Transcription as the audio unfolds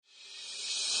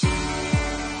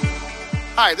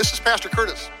Hi, this is Pastor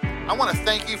Curtis. I want to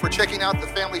thank you for checking out the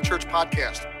Family Church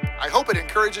podcast. I hope it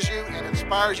encourages you and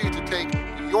inspires you to take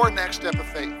your next step of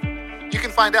faith. You can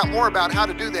find out more about how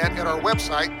to do that at our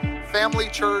website,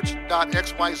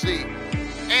 familychurch.xyz.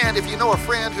 And if you know a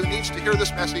friend who needs to hear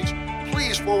this message,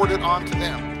 please forward it on to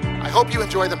them. I hope you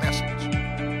enjoy the message.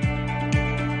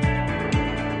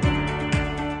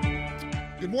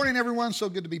 Good morning, everyone. So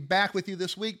good to be back with you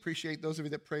this week. Appreciate those of you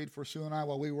that prayed for Sue and I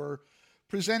while we were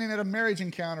presenting at a marriage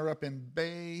encounter up in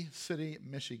Bay City,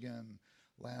 Michigan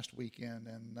last weekend,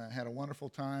 and had a wonderful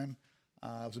time.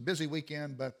 It was a busy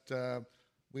weekend, but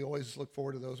we always look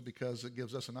forward to those because it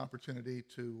gives us an opportunity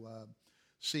to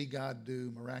see God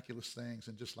do miraculous things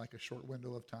in just like a short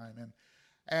window of time. And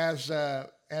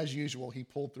as usual, he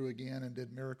pulled through again and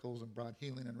did miracles and brought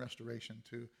healing and restoration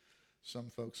to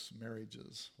some folks'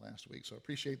 marriages last week. So I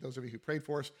appreciate those of you who prayed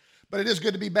for us. But it is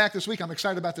good to be back this week. I'm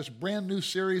excited about this brand new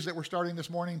series that we're starting this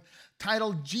morning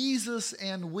titled Jesus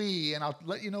and We. And I'll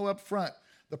let you know up front,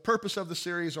 the purpose of the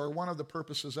series, or one of the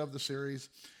purposes of the series,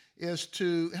 is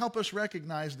to help us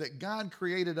recognize that God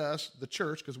created us, the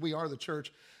church, because we are the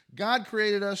church. God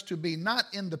created us to be not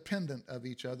independent of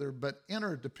each other, but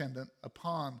interdependent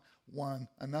upon one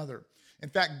another. In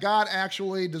fact, God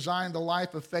actually designed the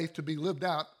life of faith to be lived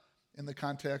out in the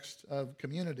context of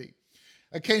community.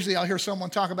 Occasionally, I'll hear someone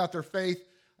talk about their faith,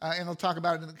 and they'll talk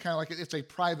about it kind of like it's a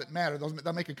private matter.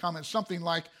 They'll make a comment, something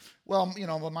like, well,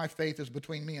 my faith is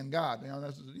between me and God.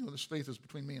 This faith is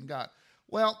between me and God.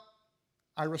 Well,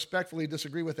 I respectfully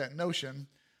disagree with that notion,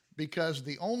 because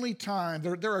the only time,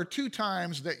 there are two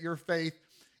times that your faith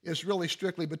is really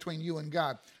strictly between you and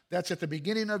God. That's at the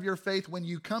beginning of your faith when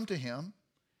you come to him,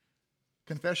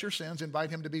 confess your sins, invite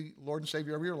him to be Lord and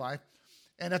Savior of your life,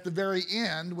 and at the very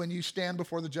end when you stand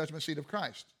before the judgment seat of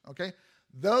Christ, okay?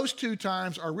 Those two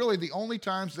times are really the only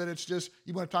times that it's just,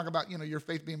 you want to talk about, your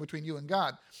faith being between you and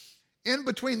God. In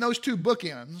between those two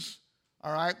bookends,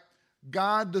 all right,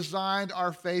 God designed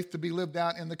our faith to be lived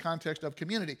out in the context of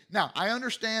community. Now, I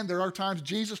understand there are times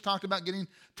Jesus talked about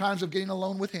times of getting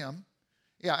alone with him.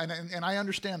 Yeah, and I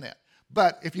understand that.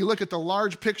 But if you look at the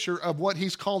large picture of what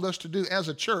he's called us to do as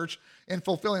a church in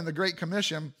fulfilling the Great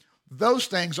Commission, those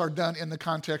things are done in the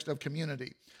context of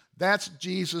community. That's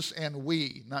Jesus and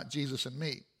we, not Jesus and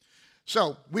me.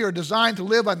 So we are designed to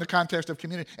live in the context of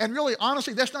community. And really,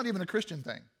 honestly, that's not even a Christian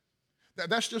thing.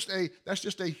 That's just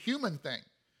a human thing.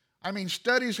 I mean,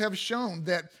 studies have shown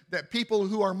that people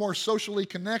who are more socially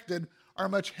connected are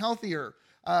much healthier.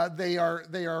 They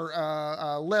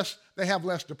have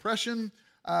less depression.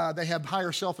 They have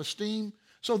higher self-esteem.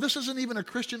 So this isn't even a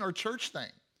Christian or church thing.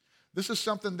 This is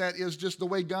something that is just the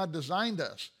way God designed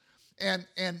us. And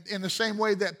in the same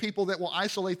way that people that will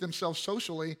isolate themselves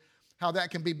socially, how that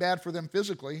can be bad for them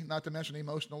physically, not to mention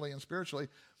emotionally and spiritually,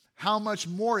 how much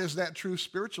more is that true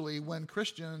spiritually when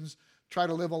Christians try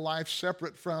to live a life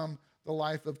separate from the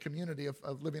life of community,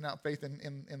 of living out faith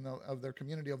of their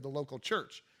community, of the local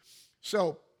church.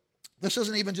 So this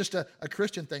isn't even just a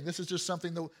Christian thing. This is just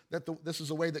something this is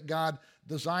the way that God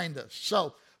designed us.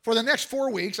 So for the next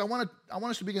 4 weeks, I want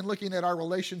us to begin looking at our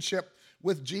relationship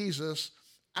with Jesus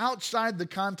outside the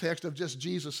context of just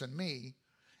Jesus and me,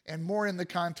 and more in the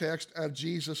context of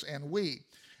Jesus and we.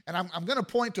 And I'm going to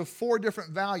point to 4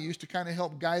 different values to kind of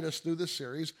help guide us through this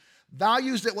series.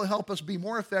 Values that will help us be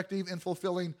more effective in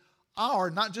fulfilling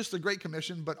not just the Great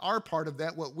Commission, but our part of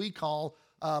that, what we call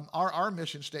our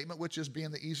mission statement, which is being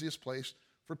the easiest place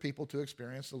for people to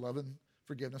experience the love and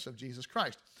forgiveness of Jesus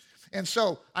Christ. And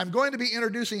so I'm going to be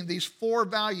introducing these 4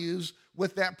 values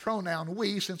with that pronoun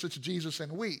we, since it's Jesus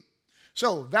and we.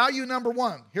 So value number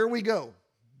 1, here we go.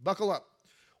 Buckle up.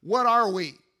 What are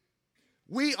we?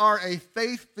 We are a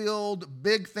faith-filled,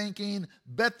 big-thinking,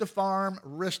 bet-the-farm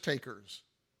risk takers.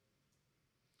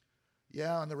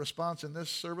 Yeah, and the response in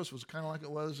this service was kind of like it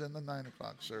was in the 9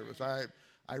 o'clock service.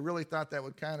 I really thought that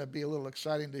would kind of be a little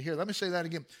exciting to hear. Let me say that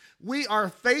again. We are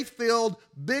faith-filled,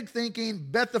 big-thinking,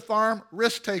 bet-the-farm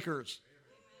risk takers.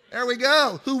 There we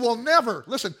go. Who will never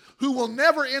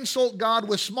insult God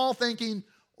with small thinking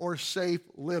or safe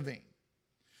living.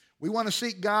 We want to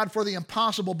seek God for the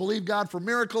impossible, believe God for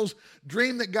miracles,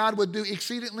 dream that God would do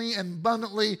exceedingly and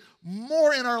abundantly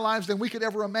more in our lives than we could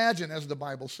ever imagine, as the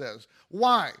Bible says.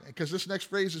 Why? Because this next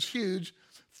phrase is huge.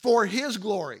 For his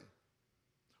glory.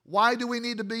 Why do we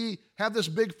need to have this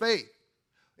big faith?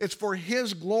 It's for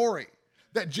his glory,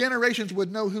 that generations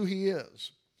would know who he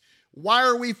is. Why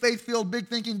are we faith-filled,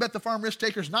 big-thinking, bet-the-farm risk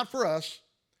takers? Not for us.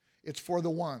 It's for the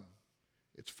one.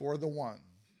 It's for the one.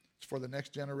 It's for the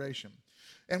next generation.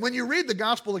 And when you read the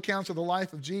gospel accounts of the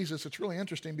life of Jesus, it's really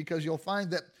interesting because you'll find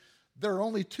that there are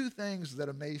only 2 things that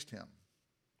amazed him.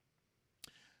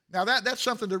 Now that's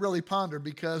something to really ponder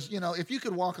because, if you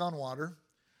could walk on water,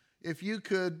 if you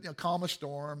could calm a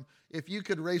storm, if you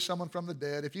could raise someone from the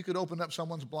dead, if you could open up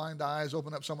someone's blind eyes,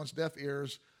 open up someone's deaf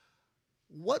ears,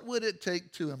 what would it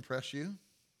take to impress you?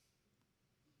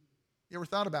 You ever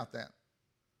thought about that?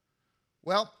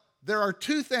 Well, there are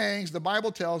two things the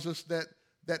Bible tells us that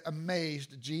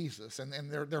amazed Jesus, and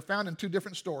they're found in two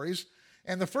different stories.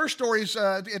 And the first story is,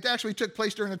 it actually took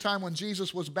place during a time when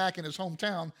Jesus was back in his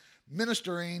hometown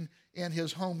ministering in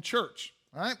his home church,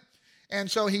 right? And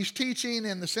so he's teaching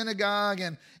in the synagogue,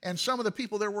 and some of the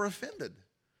people there were offended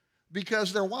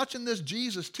because they're watching this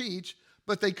Jesus teach,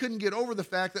 but they couldn't get over the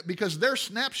fact that because their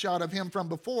snapshot of him from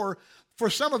before, for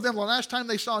some of them, the last time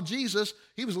they saw Jesus,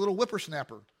 he was a little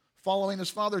whippersnapper, following his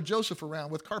father Joseph around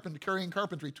with carrying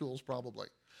carpentry tools probably.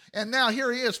 And now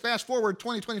here he is, fast forward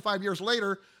 20, 25 years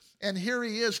later, and here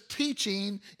he is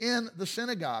teaching in the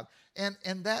synagogue. And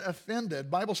that offended,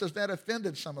 Bible says that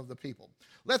offended some of the people.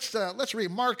 Let's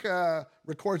read. Mark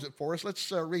records it for us.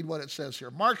 Let's read what it says here.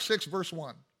 Mark 6, verse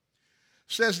 1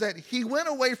 says that he went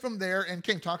away from there and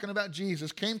came, talking about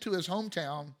Jesus, came to his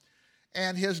hometown,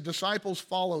 and his disciples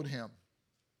followed him.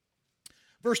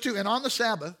 Verse 2, and on the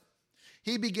Sabbath,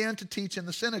 he began to teach in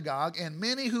the synagogue, and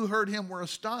many who heard him were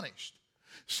astonished,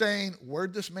 saying,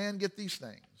 where'd this man get these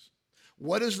things?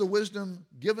 What is the wisdom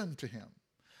given to him?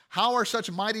 How are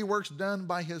such mighty works done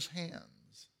by his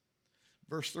hands?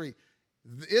 Verse 3,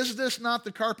 is this not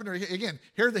the carpenter? Again,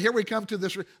 here we come to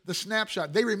the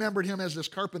snapshot. They remembered him as this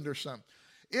carpenter's son.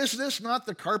 Is this not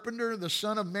the carpenter, the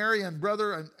son of Mary and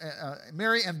brother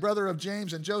of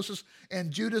James and Joseph and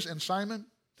Judas and Simon?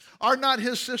 Are not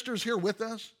his sisters here with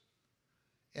us?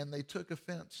 And they took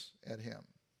offense at him.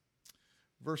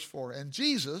 Verse 4, and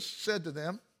Jesus said to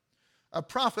them, a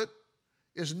prophet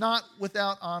is not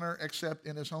without honor except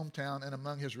in his hometown and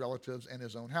among his relatives and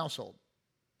his own household.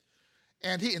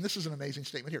 And this is an amazing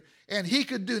statement here, and he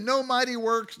could do no mighty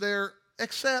works there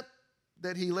except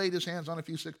that he laid his hands on a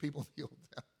few sick people and healed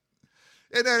them.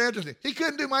 Isn't that interesting? He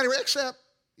couldn't do mighty works except,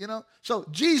 So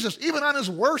Jesus, even on his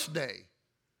worst day,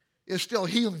 is still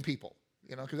healing people,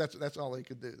 because that's all he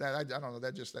could do. I don't know,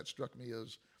 that struck me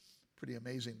as pretty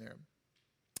amazing there.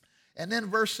 And then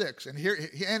verse 6, and here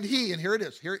it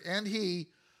is, and he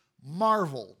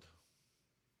marveled,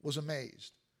 was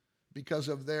amazed, because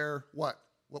of their what?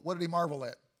 What did he marvel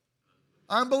at?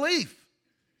 Unbelief.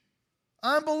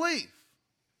 Unbelief.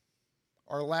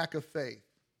 Or lack of faith.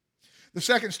 The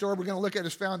second story we're going to look at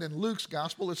is found in Luke's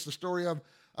gospel. It's the story of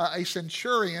a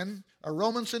centurion, a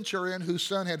Roman centurion whose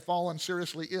son had fallen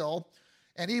seriously ill.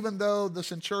 And even though the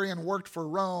centurion worked for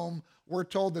Rome, we're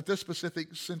told that this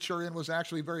specific centurion was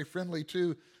actually very friendly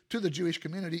to the Jewish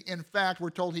community. In fact,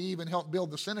 we're told he even helped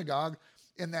build the synagogue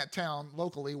in that town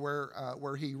locally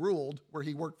where he ruled, where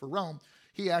he worked for Rome.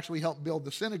 He actually helped build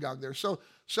the synagogue there.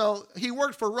 So he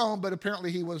worked for Rome, but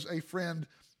apparently he was a friend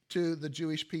to the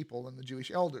Jewish people and the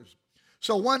Jewish elders.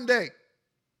 So one day,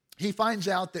 he finds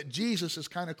out that Jesus is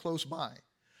kind of close by.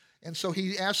 And so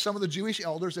he asked some of the Jewish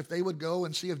elders if they would go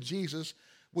and see if Jesus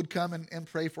would come and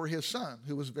pray for his son,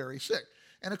 who was very sick.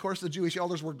 And of course, the Jewish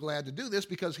elders were glad to do this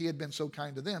because he had been so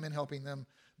kind to them in helping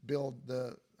build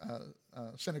the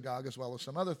synagogue as well as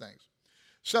some other things.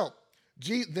 So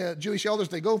the Jewish elders,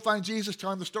 they go find Jesus,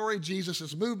 tell him the story. Jesus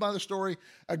is moved by the story,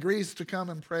 agrees to come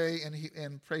and pray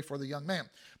and pray for the young man.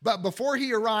 But before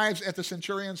he arrives at the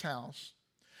centurion's house,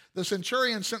 the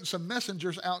centurion sent some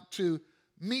messengers out to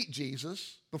meet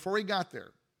Jesus before he got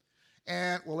there.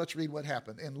 And, let's read what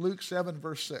happened. In Luke 7,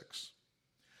 verse 6.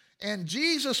 And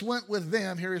Jesus went with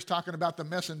them. Here he's talking about the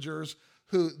messengers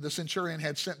who the centurion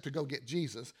had sent to go get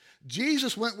Jesus.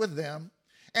 Jesus went with them.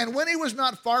 And when he was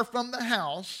not far from the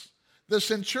house, the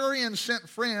centurion sent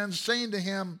friends, saying to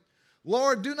him,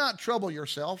 Lord, do not trouble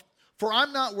yourself, for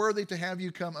I'm not worthy to have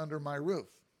you come under my roof.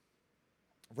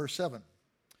 Verse 7.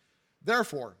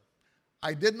 Therefore,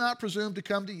 I did not presume to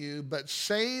come to you, but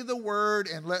say the word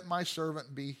and let my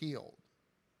servant be healed.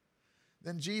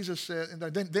 Then Jesus said, and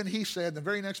then he said, in the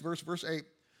very next verse, verse 8,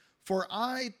 for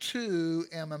I too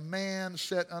am a man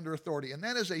set under authority. And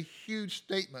that is a huge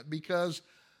statement because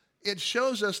it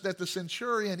shows us that the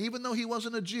centurion, even though he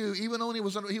wasn't a Jew, even though he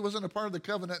wasn't a part of the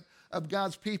covenant of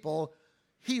God's people,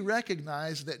 he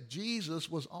recognized that Jesus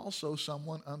was also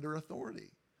someone under authority.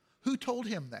 Who told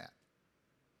him that?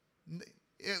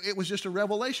 It was just a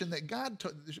revelation that God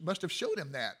must have showed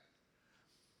him that.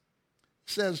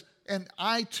 It says, and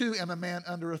I too am a man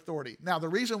under authority. Now, the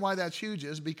reason why that's huge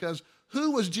is because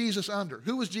who was Jesus under?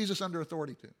 Who was Jesus under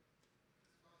authority to?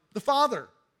 The Father.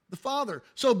 The Father.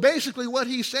 So basically what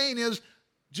he's saying is,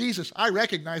 Jesus, I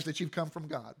recognize that you've come from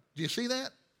God. Do you see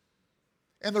that?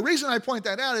 And the reason I point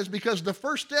that out is because the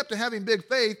first step to having big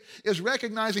faith is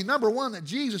recognizing, number one, that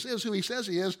Jesus is who he says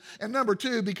he is, and number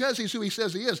two, because he's who he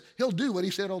says he is, he'll do what he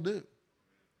said he'll do.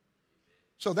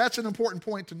 So that's an important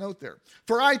point to note there.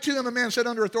 For I too am a man set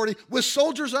under authority with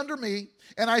soldiers under me,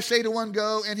 and I say to one,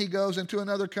 go, and he goes, and to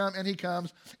another, come, and he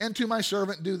comes, and to my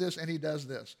servant, do this, and he does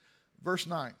this. Verse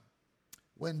 9,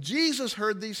 when Jesus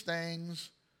heard these things,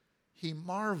 he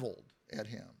marveled at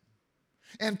him.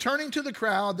 And turning to the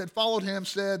crowd that followed him,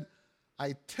 said,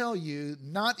 I tell you,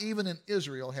 not even in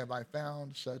Israel have I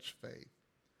found such faith.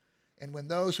 And when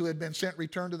those who had been sent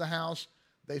returned to the house,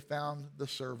 they found the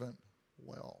servant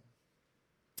well.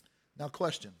 Now,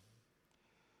 question.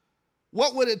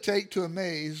 What would it take to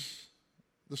amaze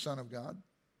the Son of God?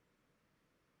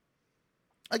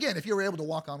 Again, if you were able to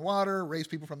walk on water, raise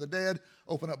people from the dead,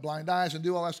 open up blind eyes, and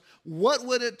do all that, what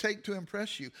would it take to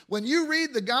impress you? When you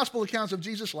read the gospel accounts of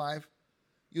Jesus' life,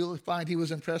 you'll find he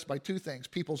was impressed by two things: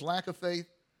 people's lack of faith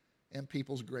and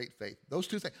people's great faith. Those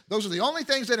two things. Those are the only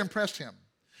things that impressed him.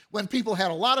 When people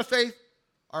had a lot of faith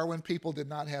or when people did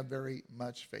not have very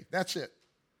much faith. That's it.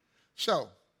 So,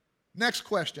 next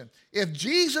question. If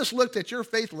Jesus looked at your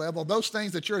faith level, those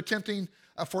things that you're attempting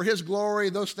for his glory,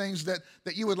 those things that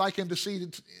you would like him to see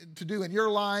to do in your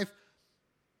life,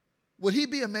 would he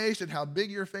be amazed at how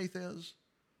big your faith is?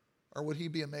 Or would he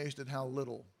be amazed at how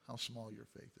little, how small your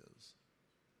faith is?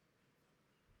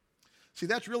 See,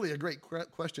 that's really a great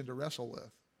question to wrestle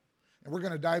with. And we're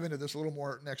going to dive into this a little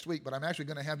more next week, but I'm actually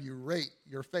going to have you rate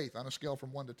your faith on a scale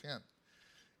from 1 to 10.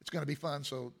 It's going to be fun,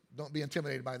 so don't be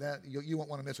intimidated by that. You won't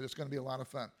want to miss it. It's going to be a lot of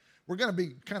fun. We're going to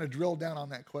be kind of drilled down on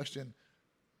that question.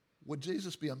 Would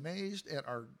Jesus be amazed at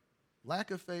our lack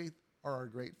of faith or our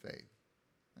great faith?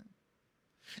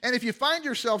 And if you find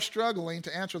yourself struggling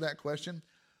to answer that question,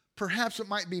 perhaps it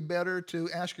might be better to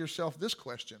ask yourself this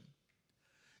question.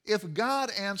 If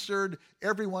God answered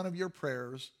every one of your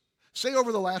prayers, say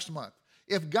over the last month,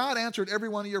 if God answered every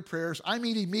one of your prayers, I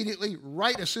mean immediately,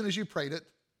 right as soon as you prayed it,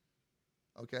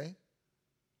 okay?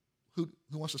 Who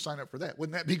wants to sign up for that?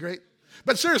 Wouldn't that be great?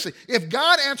 But seriously, if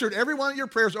God answered every one of your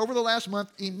prayers over the last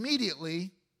month immediately,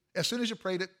 as soon as you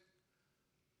prayed it,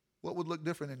 what would look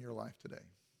different in your life today?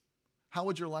 How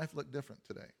would your life look different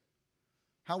today?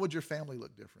 How would your family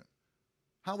look different?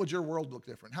 How would your world look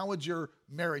different? How would your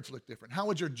marriage look different? How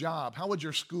would your job? How would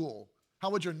your school? How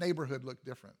would your neighborhood look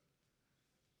different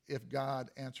if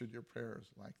God answered your prayers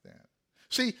like that?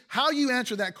 See, how you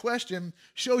answer that question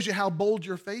shows you how bold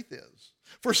your faith is.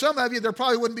 For some of you, there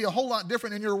probably wouldn't be a whole lot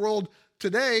different in your world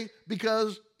today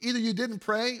because either you didn't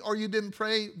pray or you didn't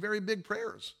pray very big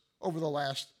prayers over the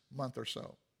last month or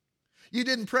so. You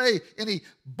didn't pray any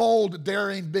bold,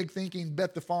 daring, big thinking,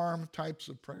 bet the farm types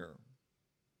of prayer.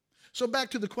 So back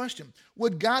to the question,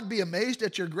 would God be amazed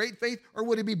at your great faith, or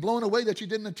would he be blown away that you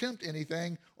didn't attempt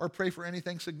anything or pray for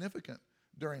anything significant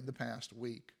during the past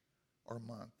week or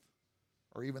month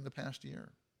or even the past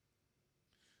year?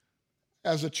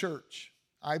 As a church,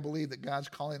 I believe that God's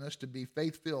calling us to be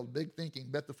faith-filled, big thinking,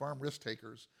 bet the farm risk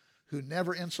takers who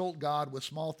never insult God with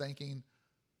small thinking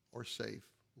or safe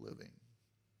living.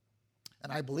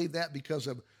 And I believe that because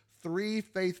of 3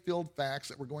 faith-filled facts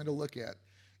that we're going to look at.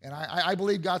 And I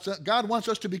believe God wants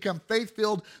us to become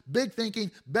faith-filled, big thinking,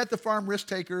 bet the farm risk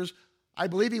takers. I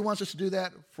believe he wants us to do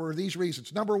that for these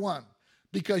reasons. Number 1,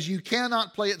 because you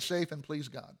cannot play it safe and please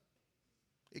God.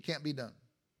 It can't be done.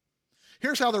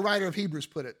 Here's how the writer of Hebrews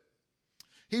put it.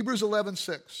 Hebrews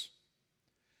 11:6.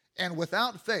 And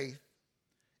without faith,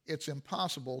 it's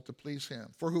impossible to please him.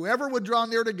 For whoever would draw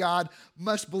near to God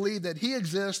must believe that he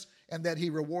exists and that he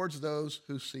rewards those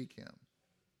who seek him.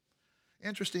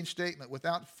 Interesting statement.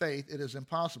 Without faith, it is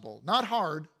impossible. Not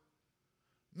hard,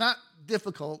 not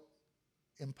difficult,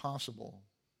 impossible.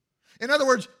 In other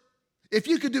words, if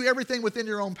you could do everything within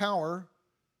your own power,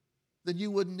 then you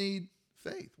wouldn't need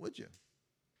faith, would you?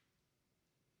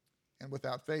 And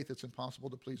without faith, it's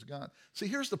impossible to please God. See,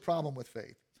 here's the problem with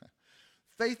faith.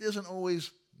 Faith isn't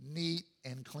always neat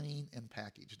and clean and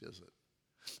packaged, is it?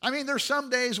 I mean, there's some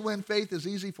days when faith is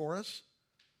easy for us,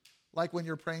 like when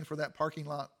you're praying for that parking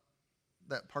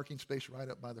space right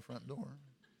up by the front door.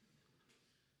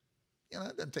 You know,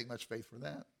 it doesn't take much faith for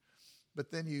that.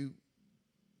 But then you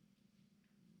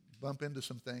bump into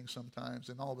some things sometimes,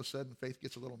 and all of a sudden faith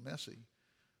gets a little messy.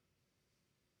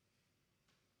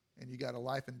 And you got a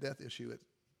life and death issue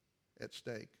at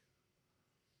stake.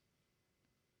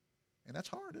 And that's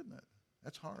hard, isn't it?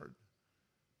 That's hard.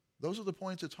 Those are the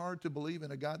points it's hard to believe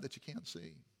in a God that you can't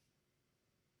see.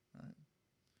 Right?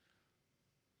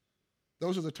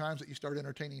 Those are the times that you start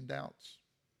entertaining doubts.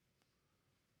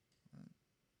 Right?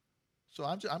 So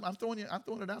I'm throwing it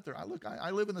out there.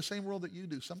 I live in the same world that you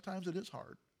do. Sometimes it is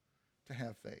hard to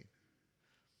have faith.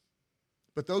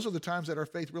 But those are the times that our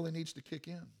faith really needs to kick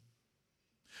in.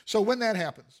 So when that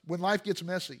happens, when life gets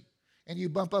messy and you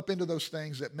bump up into those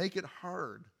things that make it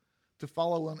hard to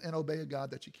follow and obey a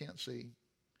God that you can't see,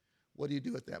 what do you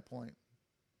do at that point?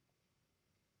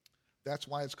 That's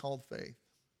why it's called faith,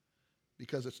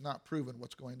 because it's not proven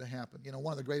what's going to happen. You know,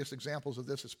 one of the greatest examples of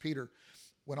this is Peter.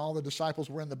 When all the disciples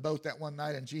were in the boat that one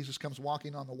night and Jesus comes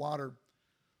walking on the water,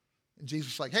 and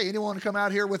Jesus is like, hey, anyone want to come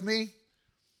out here with me?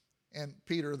 And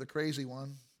Peter, the crazy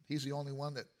one, he's the only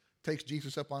one that takes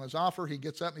Jesus up on his offer. He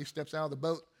gets up and he steps out of the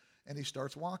boat and he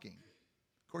starts walking.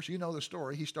 Of course, you know the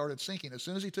story. He started sinking. As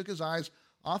soon as he took his eyes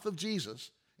off of Jesus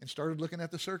and started looking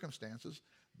at the circumstances,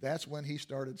 that's when he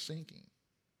started sinking,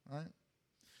 right?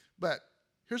 But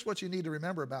here's what you need to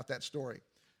remember about that story.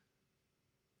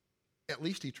 At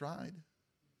least he tried.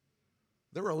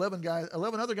 There were 11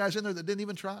 other guys in there that didn't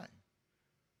even try.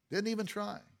 Didn't even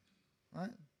try,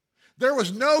 right? There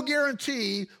was no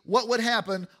guarantee what would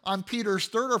happen on Peter's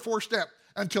third or fourth step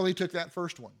until he took that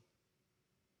first one.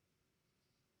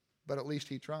 But at least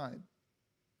he tried,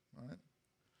 right?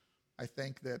 I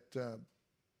think that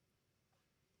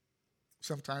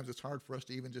sometimes it's hard for us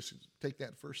to even just take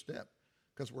that first step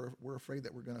because we're afraid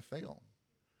that we're going to fail.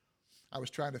 I was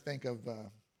trying to think of a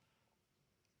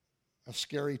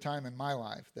scary time in my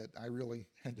life that I really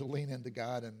had to lean into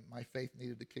God and my faith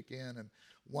needed to kick in. And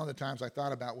one of the times I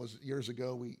thought about was years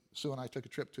ago. Sue and I took a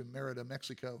trip to Merida,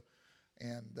 Mexico,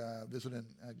 and visited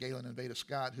Galen and Veda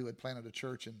Scott, who had planted a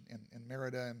church in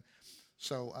Merida, and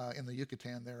so in the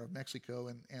Yucatan there of Mexico.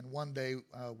 And one day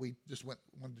we just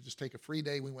wanted to just take a free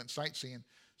day. We went sightseeing,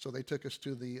 so they took us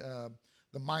to the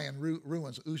Mayan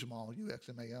ruins, Uxmal,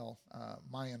 U-X-M-A-L,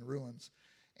 Mayan ruins,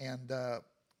 and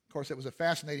of course, it was a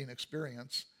fascinating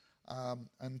experience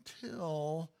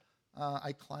until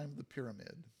I climbed the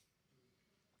pyramid.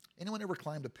 Anyone ever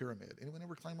climbed a pyramid? Anyone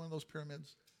ever climbed one of those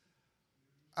pyramids?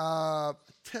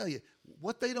 Tell you,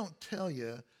 what they don't tell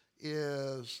you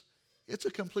is it's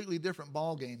a completely different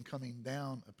ball game coming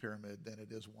down a pyramid than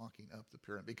it is walking up the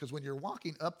pyramid. Because when you're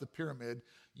walking up the pyramid,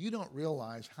 you don't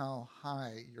realize how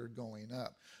high you're going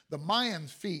up. The Mayan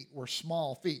feet were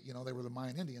small feet. You know, they were the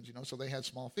Mayan Indians, you know, so they had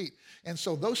small feet. And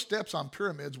so those steps on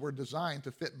pyramids were designed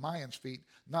to fit Mayans' feet,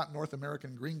 not North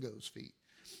American gringos' feet.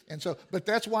 And so, but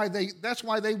that's why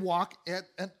they walk at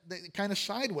kind of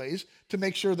sideways to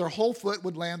make sure their whole foot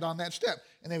would land on that step.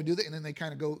 And they would do that, and then they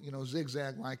kind of go, you know,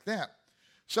 zigzag like that.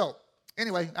 So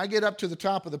anyway, I get up to the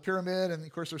top of the pyramid, and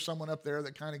of course there's someone up there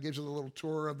that kind of gives you the little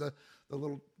tour of the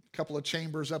little couple of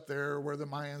chambers up there where the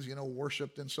Mayans, you know,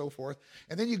 worshipped and so forth.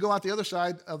 And then you go out the other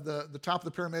side of the top of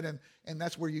the pyramid, and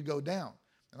that's where you go down.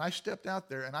 And I stepped out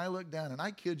there, and I looked down, and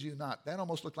I kid you not, that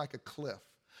almost looked like a cliff.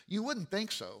 You wouldn't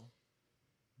think so,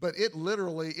 but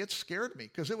it scared me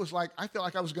because it was like I felt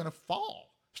like I was going to fall.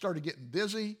 Started getting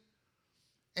dizzy,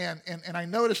 and I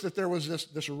noticed that there was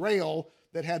this rail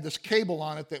that had this cable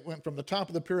on it that went from the top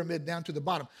of the pyramid down to the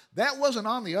bottom. That wasn't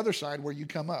on the other side where you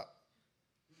come up,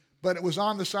 but it was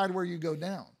on the side where you go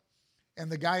down. And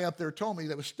the guy up there told me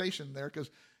that was stationed there, because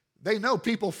they know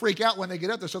people freak out when they get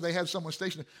up there, so they had someone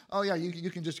stationed. Oh yeah, you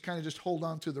can just kind of just hold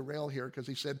on to the rail here, because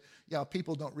he said, yeah,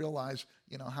 people don't realize,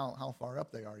 you know, how far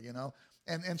up they are, you know.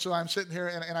 And so I'm sitting here,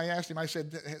 and I asked him, I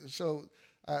said, so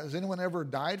has anyone ever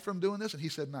died from doing this? And he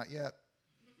said, not yet.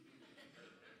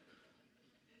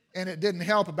 And it didn't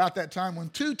help about that time when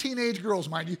two teenage girls,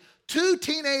 mind you,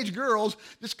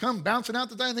 just come bouncing out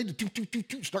the thing, and they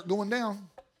do, start going down.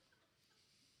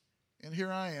 And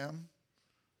here I am,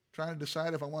 trying to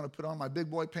decide if I want to put on my big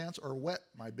boy pants or wet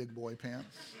my big boy pants.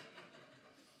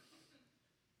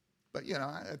 But, you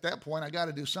know, at that point, I got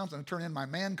to do something to turn in my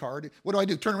man card. What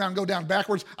do? Turn around and go down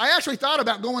backwards? I actually thought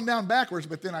about going down backwards,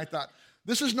 but then I thought,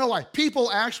 this is no lie.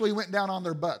 People actually went down on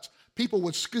their butts. People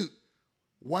would scoot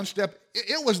one step.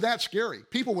 It was that scary.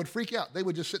 People would freak out. They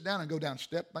would just sit down and go down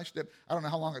step by step. I don't know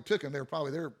how long it took them. They were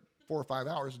probably there 4 or 5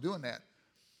 hours doing that.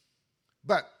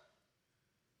 But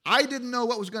I didn't know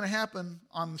what was going to happen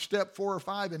on step 4 or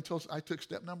 5 until I took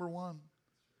step number 1.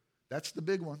 That's the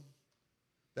big one.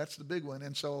 That's the big one.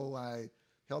 And so I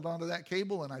held onto that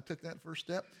cable and I took that first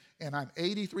step, and I'm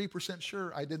 83%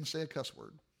 sure I didn't say a cuss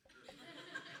word.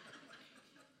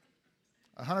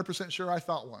 100% sure I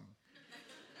thought one.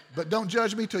 But don't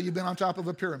judge me till you've been on top of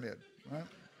a pyramid, right?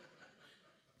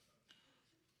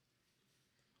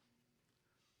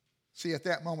 See, at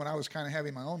that moment, I was kind of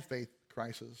having my own faith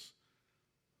crisis.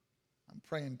 I'm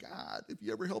praying, God, if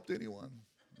you ever helped anyone,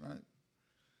 right?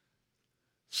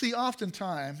 See,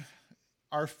 oftentimes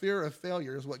Our fear of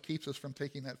failure is what keeps us from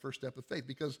taking that first step of faith.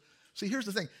 Because, see, here's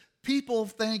the thing. People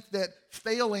think that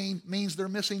failing means they're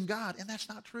missing God, and that's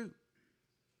not true.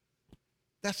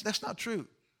 That's not true.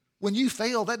 When you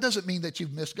fail, that doesn't mean that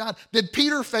you've missed God. Did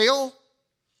Peter fail?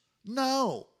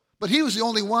 No. But he was the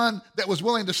only one that was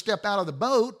willing to step out of the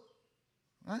boat,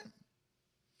 right?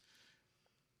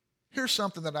 Here's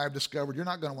something that I've discovered. You're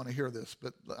not going to want to hear this,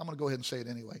 but I'm going to go ahead and say it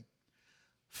anyway.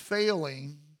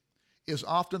 Failing is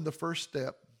often the first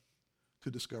step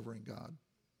to discovering God.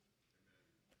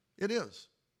 It is.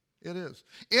 It is.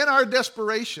 In our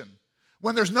desperation,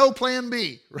 when there's no plan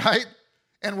B, right?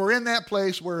 And we're in that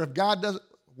place where if God doesn't,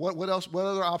 what else? What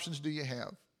other options do you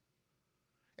have?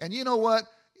 And you know what?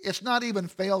 It's not even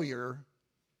failure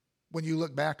when you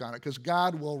look back on it, because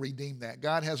God will redeem that.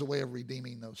 God has a way of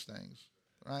redeeming those things,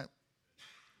 right?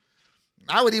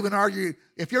 I would even argue,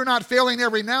 if you're not failing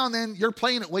every now and then, you're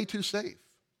playing it way too safe.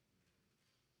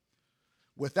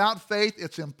 Without faith,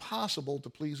 it's impossible to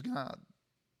please God.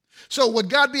 So would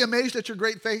God be amazed at your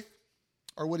great faith?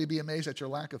 Or would he be amazed at your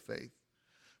lack of faith?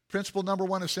 Principle number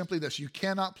one is simply this. You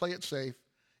cannot play it safe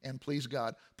and please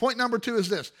God. Point number two is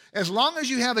this. As long as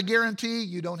you have a guarantee,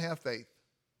 you don't have faith.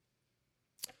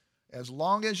 As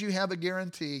long as you have a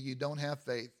guarantee, you don't have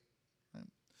faith.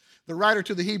 The writer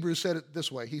to the Hebrews said it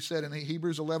this way. He said in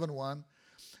Hebrews 11:1,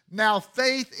 now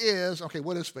faith is, okay,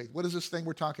 what is faith? What is this thing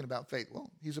we're talking about, faith?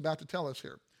 Well, he's about to tell us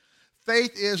here.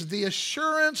 Faith is the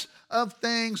assurance of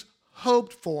things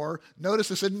hoped for. Notice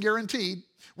this isn't guaranteed.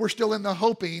 We're still in the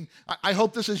hoping. I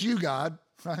hope this is you, God,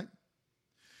 right?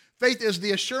 Faith is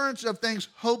the assurance of things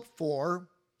hoped for,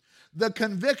 the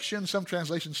conviction, some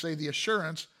translations say the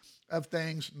assurance of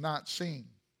things not seen.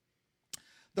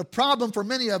 The problem for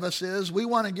many of us is we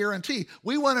want a guarantee.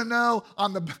 We want to know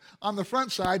on the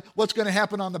front side what's going to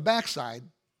happen on the back side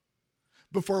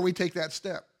before we take that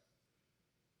step.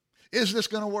 Is this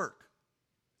going to work?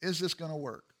 Is this going to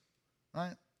work?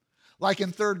 Right? Like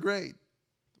in third grade,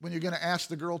 when you're going to ask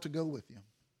the girl to go with you.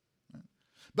 Right?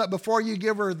 But before you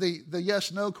give her the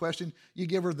yes-no question, you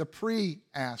give her the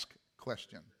pre-ask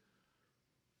question,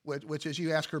 which is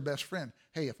you ask her best friend,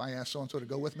 hey, if I ask so-and-so to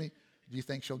go with me, do you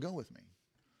think she'll go with me?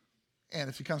 And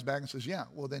if she comes back and says, yeah,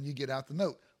 well, then you get out the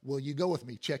note. Will you go with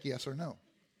me? Check yes or no.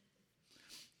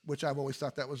 Which I've always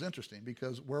thought that was interesting,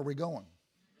 because where are we going?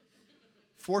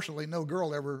 Fortunately, no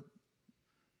girl ever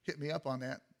hit me up on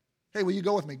that. Hey, will you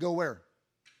go with me? Go where?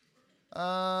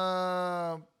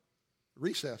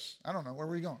 Recess. I don't know. Where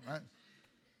are we going, right?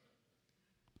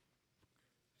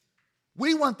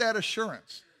 We want that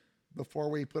assurance before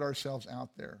we put ourselves out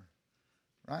there,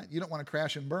 right? You don't want to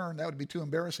crash and burn. That would be too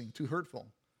embarrassing, too hurtful.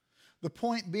 The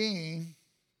point being,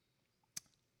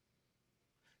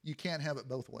 you can't have it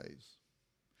both ways.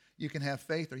 You can have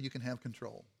faith or you can have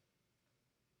control.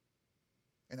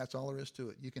 And that's all there is to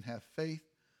it. You can have faith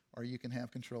or you can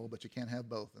have control, but you can't have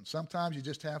both. And sometimes you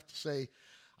just have to say,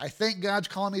 I think God's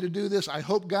calling me to do this. I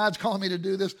hope God's calling me to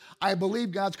do this. I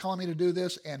believe God's calling me to do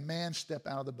this. And man, step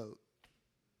out of the boat.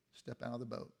 Step out of the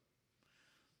boat.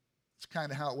 It's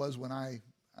kind of how it was when I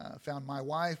found my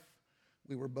wife.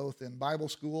 We were both in Bible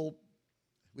school.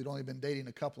 We'd only been dating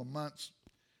a couple of months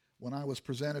when I was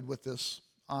presented with this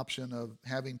option of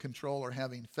having control or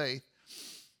having faith.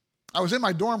 I was in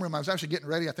my dorm room. I was actually getting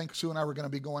ready. I think Sue and I were going to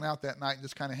be going out that night and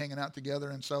just kind of hanging out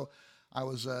together. And so I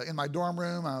was in my dorm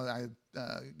room. I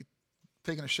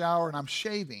taking a shower, and I'm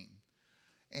shaving.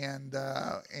 And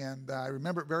I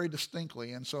remember it very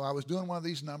distinctly. And so I was doing one of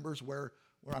these numbers where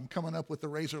I'm coming up with the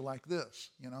razor like this,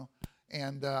 you know.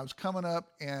 And I was coming up,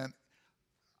 and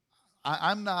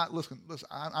I'm not, listen,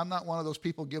 I'm not one of those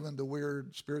people given to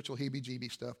weird spiritual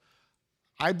heebie-jeebie stuff.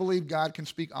 I believe God can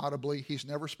speak audibly. He's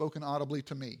never spoken audibly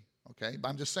to me, okay? But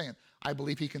I'm just saying, I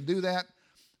believe he can do that.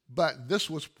 But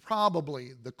this was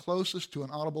probably the closest to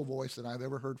an audible voice that I've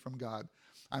ever heard from God.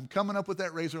 I'm coming up with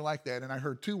that razor like that, and I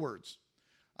heard two words.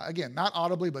 Again, not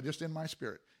audibly, but just in my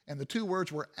spirit. And the two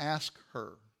words were, ask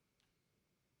her.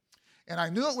 And I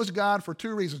knew it was God for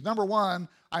two reasons. Number one,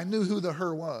 I knew who the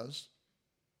her was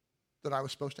that I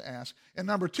was supposed to ask. And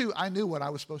number two, I knew what I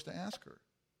was supposed to ask her.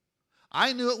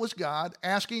 I knew it was God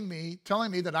asking me,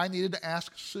 telling me that I needed to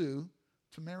ask Sue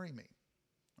to marry me.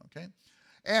 Okay?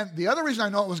 And the other reason I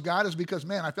know it was God is because,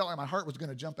 man, I felt like my heart was going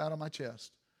to jump out of my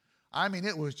chest. I mean,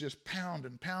 it was just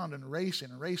pounding, racing.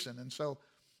 And so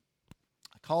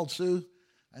I called Sue.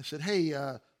 I said, hey,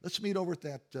 let's meet over at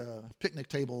that picnic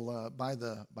table by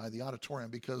the auditorium,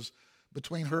 because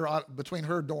between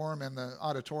her dorm and the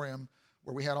auditorium,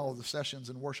 where we had all of the sessions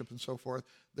and worship and so forth,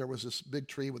 there was this big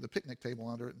tree with a picnic table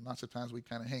under it, and lots of times we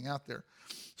kind of hang out there.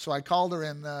 So I called her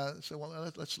and said,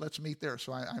 well, let's meet there.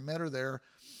 So I met her there,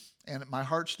 and my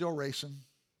heart's still racing,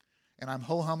 and I'm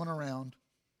ho-humming around,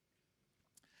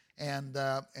 and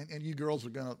you girls are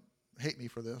going to hate me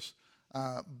for this,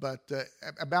 but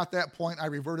about that point, I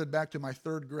reverted back to my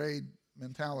third grade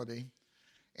mentality,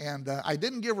 and I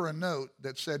didn't give her a note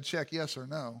that said check yes or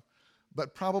no,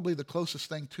 but probably the closest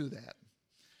thing to that.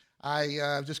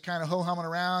 I just kind of ho-humming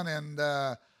around, and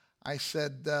I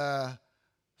said,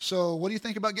 so what do you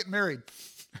think about getting married?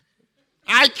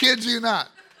 I kid you not.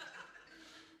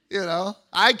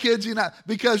 I kid you not.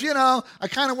 Because, I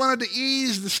kind of wanted to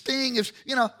ease the sting.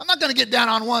 I'm not going to get down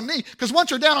on one knee. Because once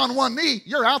you're down on one knee,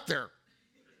 you're out there.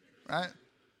 Right?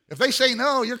 If they say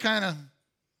no, you're kind of...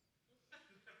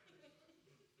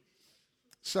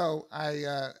 So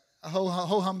I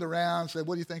ho-hummed around, said,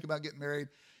 what do you think about getting married?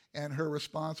 And her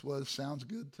response was, sounds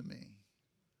good to me.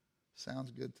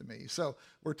 Sounds good to me. So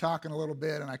we're talking a little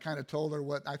bit, and I kind of told her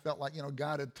what I felt like,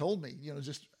 God had told me,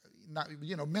 just not,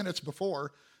 minutes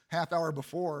before, half hour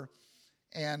before.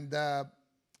 And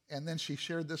then she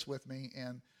shared this with me,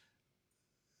 and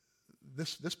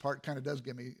this part kind of does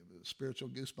give me spiritual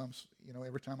goosebumps,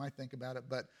 every time I think about it.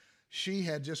 But she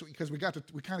had just, because we kind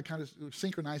of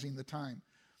synchronizing the time.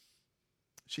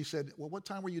 She said, well, what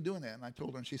time were you doing that? And I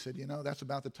told her, and she said, that's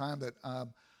about the time that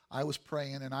I was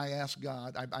praying, and I asked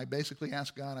God, I basically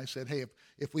asked God, I said, hey,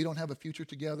 if we don't have a future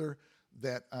together,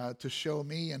 that to show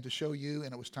me and to show you,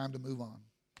 and it was time to move on.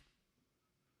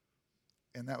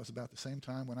 And that was about the same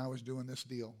time when I was doing this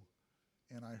deal,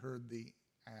 and I heard the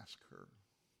ask her.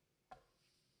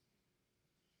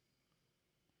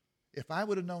 If I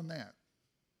would have known that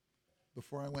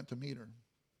before I went to meet her,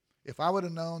 if I would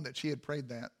have known that she had prayed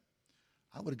that,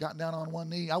 I would have gotten down on one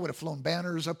knee. I would have flown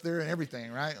banners up there and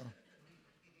everything, right?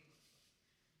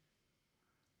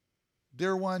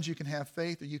 Dear ones, you can have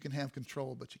faith or you can have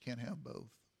control, but you can't have both.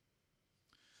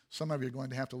 Some of you are going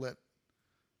to have to let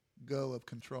go of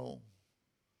control.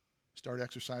 Start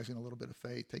exercising a little bit of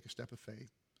faith. Take a step of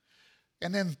faith.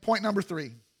 And then point number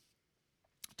 3.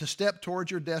 To step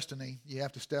towards your destiny, you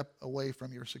have to step away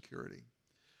from your security.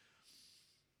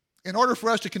 In order for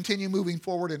us to continue moving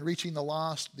forward and reaching the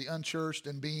lost, the unchurched,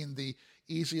 and being the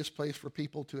easiest place for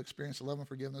people to experience the love and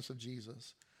forgiveness of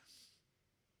Jesus,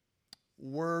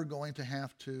 we're going to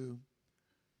have to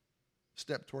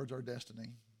step towards our destiny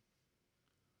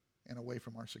and away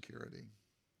from our security.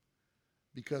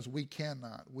 Because we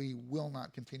will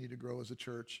not continue to grow as a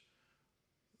church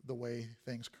the way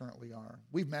things currently are.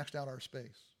 We've maxed out our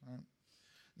space. Right?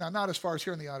 Now, not as far as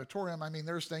here in the auditorium. I mean,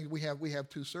 there's things, we have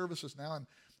 2 services now, and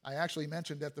I actually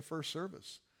mentioned at the first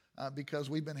service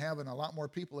because we've been having a lot more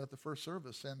people at the first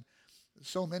service, and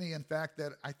so many, in fact,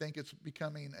 that I think it's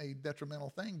becoming a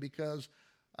detrimental thing because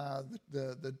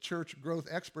the church growth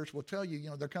experts will tell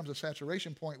you, there comes a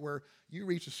saturation point where you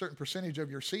reach a certain percentage of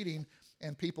your seating,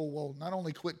 and people will not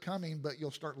only quit coming, but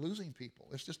you'll start losing people.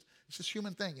 It's this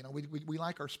human thing. We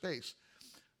like our space.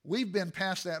 We've been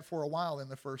past that for a while in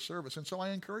the first service, and so I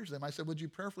encouraged them. I said, would you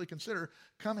prayerfully consider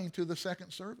coming to the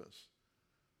second service?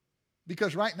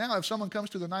 Because right now, if someone comes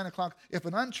to the 9 o'clock, if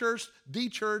an unchurched,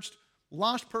 dechurched,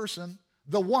 lost person,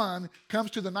 the one,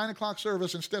 comes to the 9 o'clock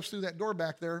service and steps through that door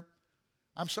back there,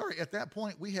 I'm sorry, at that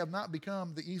point, we have not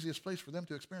become the easiest place for them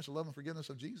to experience the love and forgiveness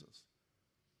of Jesus.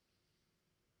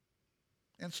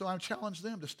 And so I challenge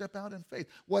them to step out in faith.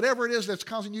 Whatever it is that's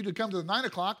causing you to come to the 9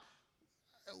 o'clock,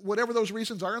 whatever those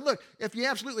reasons are. And look, if you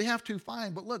absolutely have to,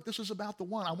 fine. But look, this is about the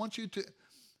one. I want you to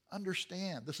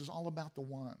understand this is all about the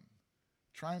one.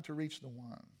 Trying to reach the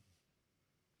one.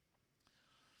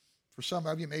 For some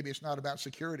of you, maybe it's not about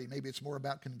security. Maybe it's more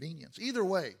about convenience. Either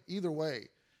way,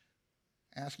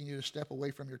 asking you to step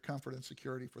away from your comfort and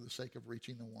security for the sake of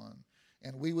reaching the one.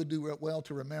 And we would do well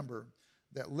to remember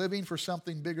that living for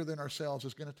something bigger than ourselves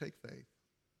is going to take faith.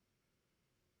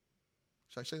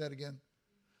 Should I say that again?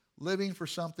 Living for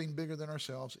something bigger than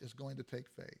ourselves is going to take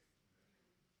faith.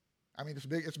 I mean,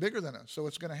 it's bigger than us, so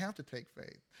it's going to have to take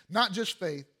faith. Not just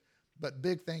faith, but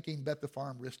big thinking, bet the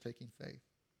farm, risk-taking faith.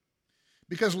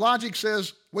 Because logic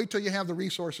says, wait till you have the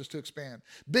resources to expand.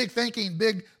 Big thinking,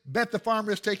 big bet the farm,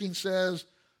 risk-taking says,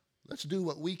 let's do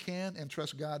what we can and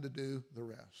trust God to do the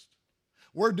rest.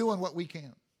 We're doing what we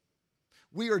can.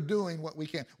 We are doing what we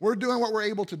can. We're doing what we're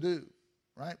able to do,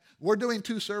 right? We're doing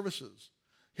 2 services.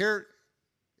 Here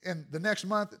in the next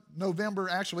month, November,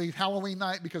 actually Halloween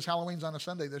night, because Halloween's on a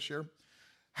Sunday this year.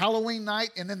 Halloween night,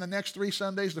 and then the next 3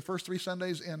 Sundays, the first 3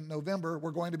 Sundays in November,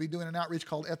 we're going to be doing an outreach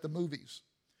called At the Movies.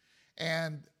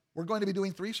 And we're going to be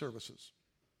doing 3 services.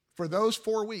 For those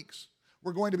 4 weeks,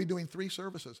 we're going to be doing 3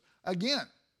 services. Again,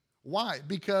 why?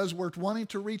 Because we're wanting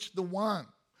to reach the one.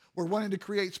 We're wanting to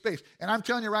create space. And I'm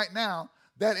telling you right now,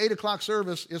 that 8 o'clock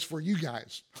service is for you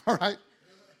guys, all right?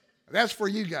 That's for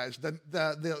you guys.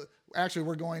 Actually,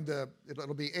 we're going to,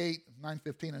 it'll be 8,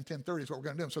 9:15, and 10:30 is what we're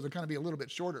going to do. So they're going to be a little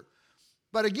bit shorter.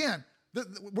 But again,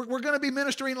 we're going to be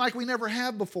ministering like we never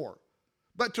have before.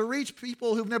 But to reach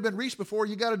people who've never been reached before,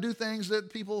 you got to do things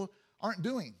that people aren't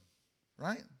doing,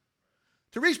 right?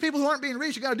 To reach people who aren't being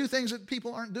reached, you got to do things that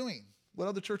people aren't doing, what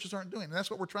other churches aren't doing. And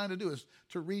that's what we're trying to do, is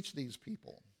to reach these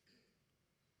people.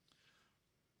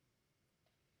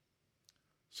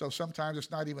 So sometimes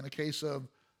it's not even a case of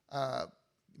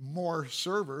more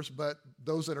servers, but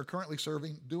those that are currently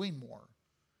serving doing more.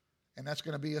 And that's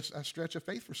going to be a stretch of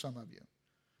faith for some of you.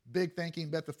 Big thinking,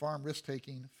 bet the farm,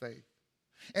 risk-taking faith.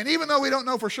 And even though we don't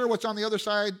know for sure what's on the other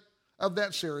side of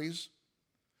that series,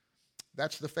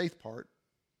 that's the faith part,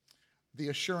 the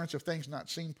assurance of things not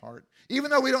seen part. Even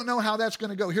though we don't know how that's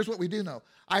going to go, here's what we do know.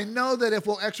 I know that if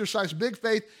we'll exercise big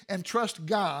faith and trust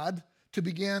God to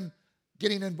begin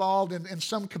getting involved in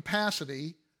some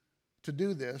capacity to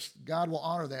do this, God will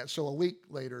honor that. So a week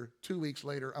later, 2 weeks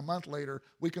later, a month later,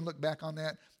 we can look back on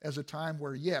that as a time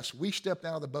where, yes, we stepped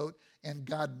out of the boat and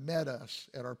God met us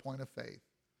at our point of faith.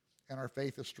 And our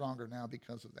faith is stronger now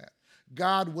because of that.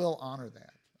 God will honor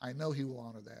that. I know he will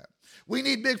honor that. We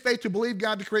need big faith to believe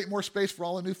God to create more space for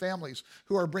all the new families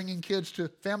who are bringing kids to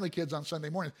family kids on Sunday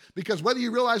morning. Because whether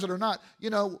you realize it or not,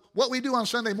 what we do on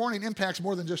Sunday morning impacts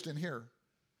more than just in here.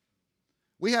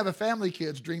 We have a family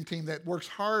kids dream team that works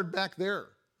hard back there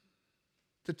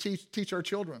to teach our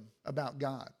children about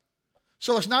God.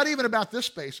 So it's not even about this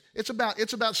space. It's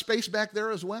about space back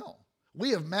there as well.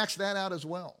 We have maxed that out as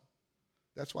well.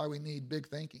 That's why we need big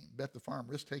thinking, bet the farm,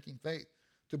 risk-taking faith,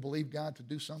 to believe God to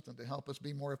do something to help us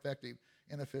be more effective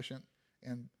and efficient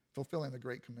in fulfilling the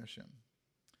Great Commission.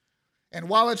 And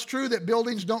while it's true that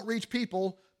buildings don't reach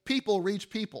people, people reach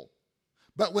people.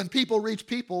 But when people reach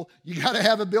people, you got to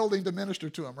have a building to minister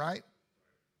to them, right?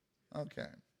 Okay.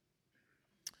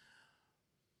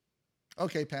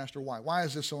 Okay, Pastor, why? Why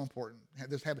is this so important?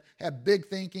 Have big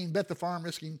thinking, bet the farm,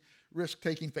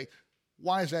 risk-taking faith.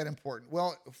 Why is that important?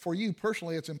 Well, for you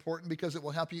personally, it's important because it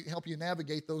will help you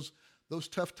navigate those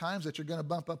tough times that you're going to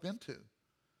bump up into.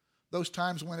 Those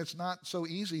times when it's not so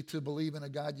easy to believe in a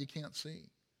God you can't see.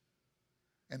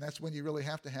 And that's when you really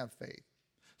have to have faith.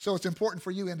 So it's important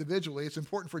for you individually. It's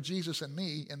important for Jesus and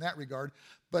me in that regard.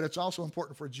 But it's also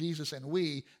important for Jesus and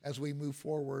we as we move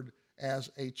forward as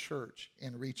a church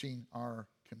in reaching our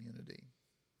community.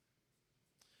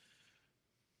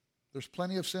 There's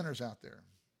plenty of sinners out there.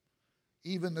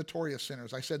 Even notorious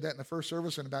sinners. I said that in the first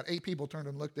service, and about 8 people turned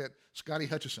and looked at Scotty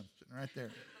Hutchison sitting right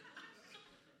there.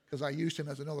 Because I used him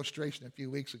as an illustration a few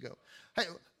weeks ago. Hey,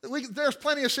 there's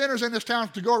plenty of sinners in this town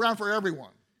to go around for everyone,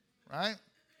 right?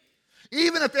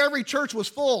 Even if every church was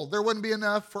full, there wouldn't be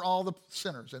enough for all the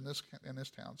sinners in this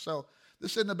town. So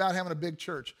this isn't about having a big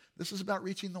church. This is about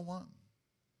reaching the one.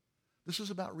 This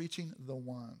is about reaching the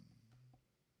one.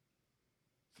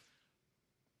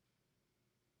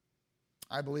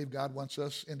 I believe God wants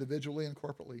us individually and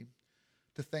corporately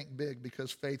to think big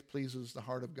because faith pleases the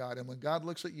heart of God. And when God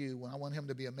looks at you, I want him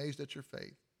to be amazed at your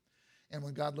faith. And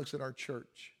when God looks at our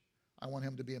church, I want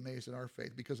him to be amazed at our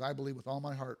faith because I believe with all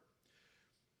my heart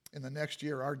in the next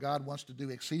year, our God wants to do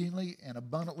exceedingly and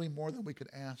abundantly more than we could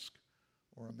ask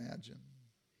or imagine.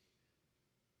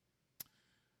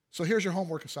 So here's your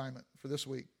homework assignment for this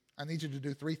week. I need you to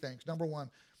do 3 things. Number 1,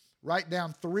 write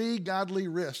down 3 godly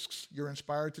risks you're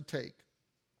inspired to take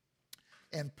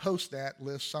and post that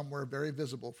list somewhere very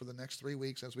visible for the next 3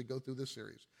 weeks as we go through this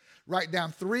series. Write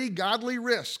down 3 godly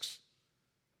risks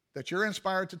that you're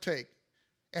inspired to take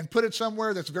and put it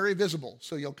somewhere that's very visible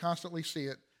so you'll constantly see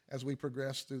it as we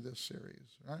progress through this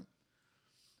series, right?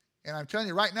 And I'm telling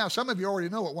you right now, some of you already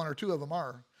know what 1 or 2 of them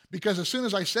are because as soon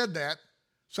as I said that,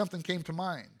 something came to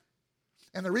mind.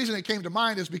 And the reason it came to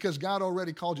mind is because God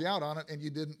already called you out on it and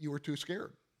you were too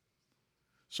scared.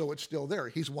 So it's still there.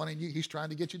 He's trying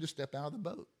to get you to step out of the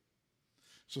boat.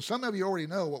 So some of you already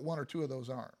know what 1 or 2 of those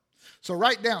are. So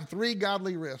write down 3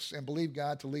 godly risks and believe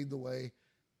God to lead the way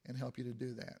and help you to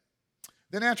do that.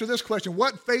 Then answer this question: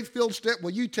 what faith-filled step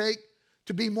will you take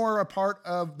to be more a part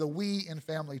of the We in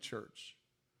Family Church?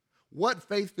 What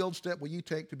faith-filled step will you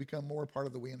take to become more a part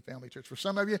of the We in Family Church? For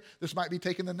some of you, this might be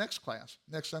taking the next class,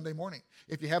 next Sunday morning.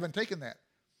 If you haven't taken that,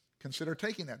 consider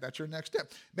taking that. That's your next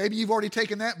step. Maybe you've already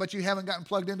taken that, but you haven't gotten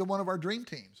plugged into one of our dream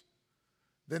teams.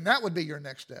 Then that would be your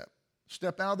next step.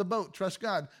 Step out of the boat. Trust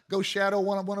God. Go shadow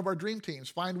one of our dream teams.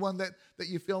 Find one that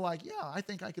you feel like, yeah, I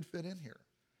think I could fit in here.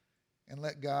 And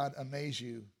let God amaze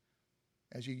you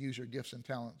as you use your gifts and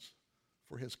talents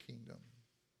for his kingdom.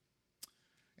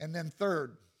 And then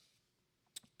third,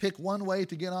 pick one way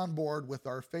to get on board with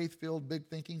our faith-filled,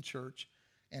 big-thinking church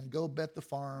and go bet the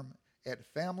farm at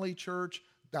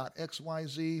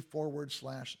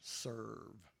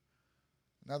familychurch.xyz/serve.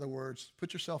 In other words,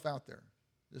 put yourself out there.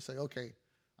 Just say, okay,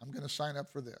 I'm going to sign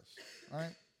up for this. All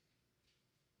right?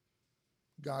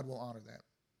 God will honor that.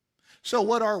 So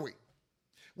what are we?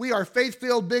 We are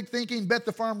faith-filled, big-thinking,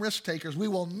 bet-the-farm risk takers. We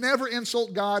will never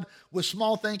insult God with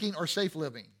small thinking or safe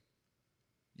living.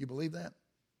 You believe that?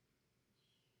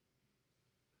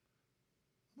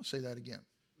 I'll say that again.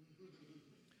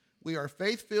 We are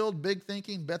faith-filled,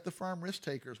 big-thinking, bet-the-farm risk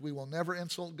takers. We will never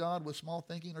insult God with small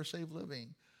thinking or safe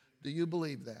living. Do you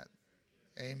believe that?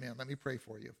 Amen. Let me pray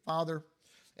for you. Father,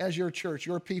 as your church,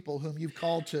 your people whom you've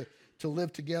called to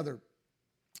live together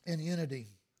in unity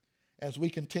as we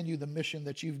continue the mission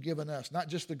that you've given us, not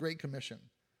just the Great Commission,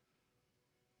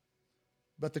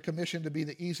 but the commission to be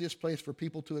the easiest place for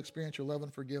people to experience your love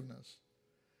and forgiveness.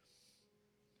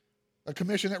 A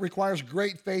commission that requires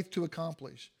great faith to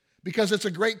accomplish, because it's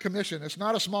a great commission. It's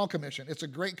not a small commission. It's a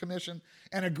great commission,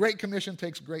 and a great commission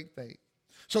takes great faith.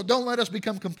 So don't let us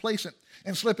become complacent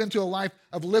and slip into a life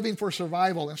of living for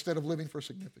survival instead of living for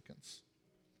significance.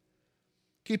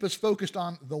 Keep us focused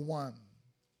on the one,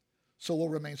 so we'll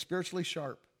remain spiritually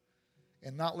sharp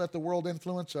and not let the world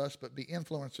influence us, but be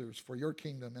influencers for your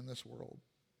kingdom in this world.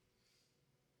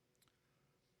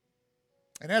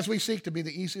 And as we seek to be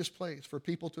the easiest place for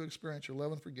people to experience your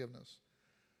love and forgiveness,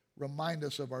 remind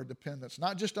us of our dependence,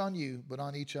 not just on you, but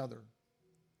on each other.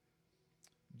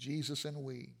 Jesus and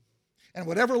we. And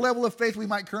whatever level of faith we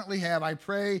might currently have, I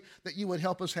pray that you would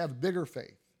help us have bigger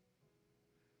faith.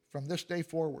 From this day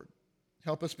forward,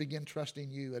 help us begin trusting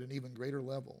you at an even greater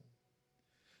level.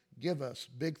 Give us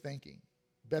big thinking,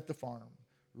 bet the farm,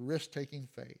 risk-taking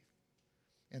faith.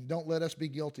 And don't let us be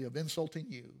guilty of insulting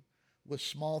you with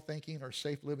small thinking or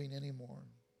safe living anymore.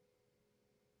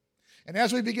 And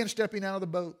as we begin stepping out of the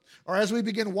boat, or as we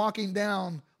begin walking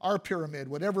down our pyramid,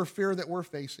 whatever fear that we're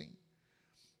facing,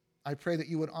 I pray that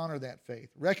you would honor that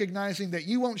faith, recognizing that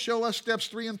you won't show us steps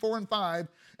 3 and 4 and 5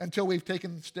 until we've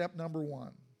taken step number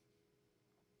 1.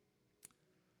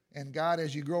 And God,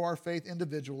 as you grow our faith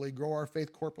individually, grow our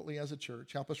faith corporately as a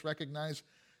church, help us recognize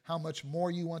how much more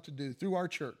you want to do through our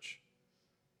church,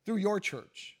 through your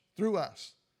church, through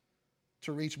us,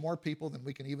 to reach more people than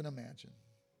we can even imagine.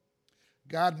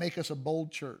 God, make us a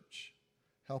bold church.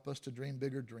 Help us to dream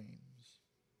bigger dreams.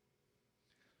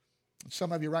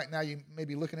 Some of you right now, you may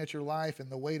be looking at your life and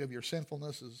the weight of your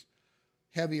sinfulness is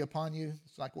heavy upon you.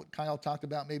 It's like what Kyle talked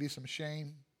about, maybe some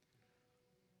shame.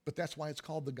 But that's why it's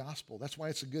called the gospel. That's why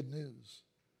it's the good news.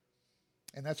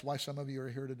 And that's why some of you are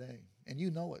here today. And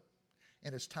you know it.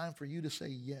 And it's time for you to say,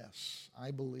 yes, I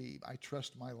believe. I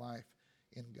trust my life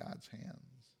in God's hands.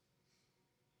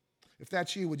 If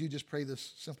that's you, would you just pray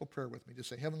this simple prayer with me? Just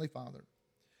say, Heavenly Father,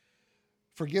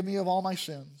 forgive me of all my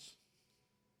sins.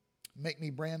 Make me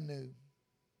brand new.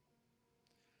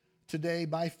 Today,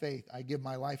 by faith, I give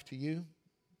my life to you.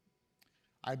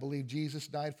 I believe Jesus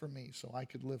died for me so I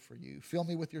could live for you. Fill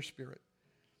me with your Spirit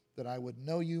that I would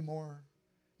know you more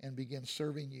and begin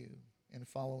serving you and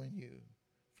following you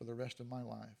for the rest of my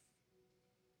life.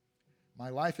 My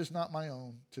life is not my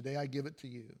own. Today I give it to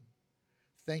you.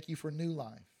 Thank you for new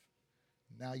life.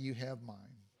 Now you have mine.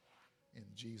 In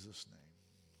Jesus' name.